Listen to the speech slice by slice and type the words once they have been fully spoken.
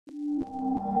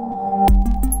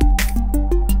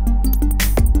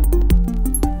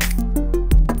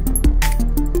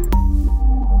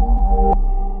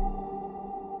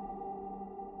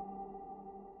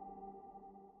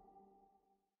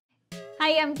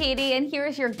Katie, and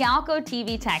here's your Galco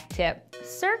TV tech tip.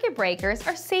 Circuit breakers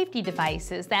are safety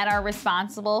devices that are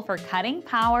responsible for cutting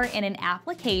power in an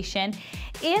application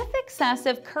if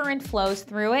excessive current flows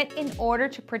through it in order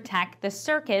to protect the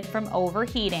circuit from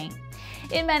overheating.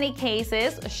 In many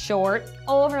cases, short,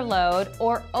 overload,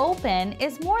 or open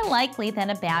is more likely than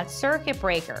a bad circuit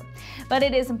breaker. But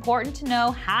it is important to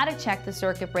know how to check the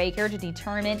circuit breaker to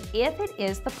determine if it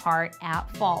is the part at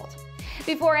fault.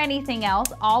 Before anything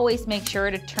else, always make sure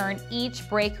to turn each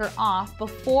breaker off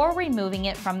before removing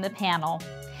it from the panel.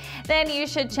 Then you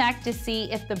should check to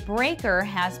see if the breaker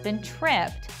has been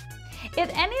tripped.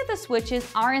 If any of the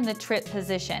switches are in the trip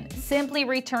position, simply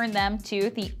return them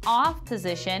to the off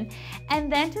position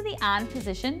and then to the on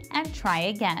position and try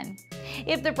again.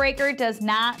 If the breaker does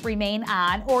not remain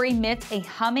on or emits a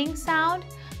humming sound,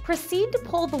 proceed to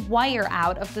pull the wire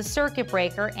out of the circuit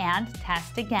breaker and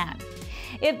test again.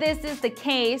 If this is the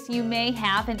case, you may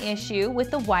have an issue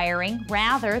with the wiring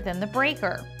rather than the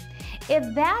breaker.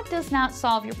 If that does not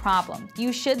solve your problem,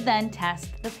 you should then test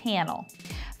the panel.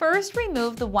 First,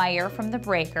 remove the wire from the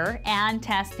breaker and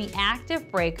test the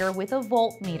active breaker with a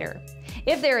voltmeter.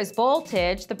 If there is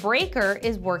voltage, the breaker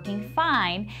is working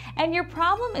fine, and your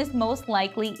problem is most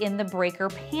likely in the breaker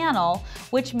panel,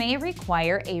 which may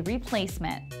require a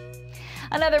replacement.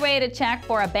 Another way to check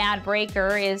for a bad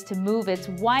breaker is to move its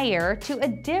wire to a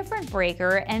different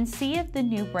breaker and see if the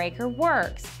new breaker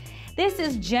works. This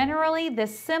is generally the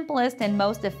simplest and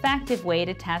most effective way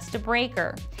to test a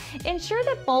breaker. Ensure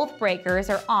that both breakers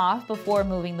are off before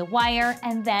moving the wire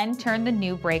and then turn the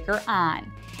new breaker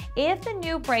on. If the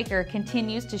new breaker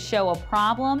continues to show a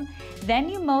problem, then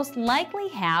you most likely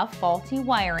have faulty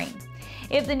wiring.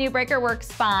 If the new breaker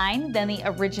works fine, then the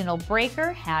original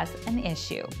breaker has an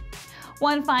issue.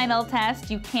 One final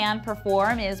test you can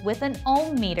perform is with an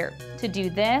ohm meter. To do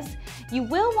this, you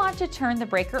will want to turn the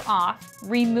breaker off,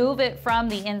 remove it from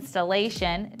the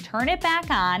installation, turn it back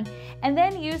on, and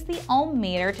then use the ohm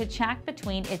meter to check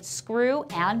between its screw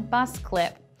and bus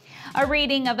clip. A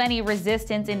reading of any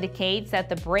resistance indicates that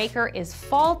the breaker is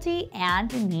faulty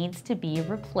and needs to be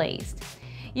replaced.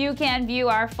 You can view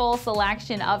our full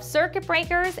selection of circuit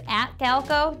breakers at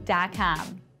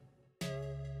galco.com.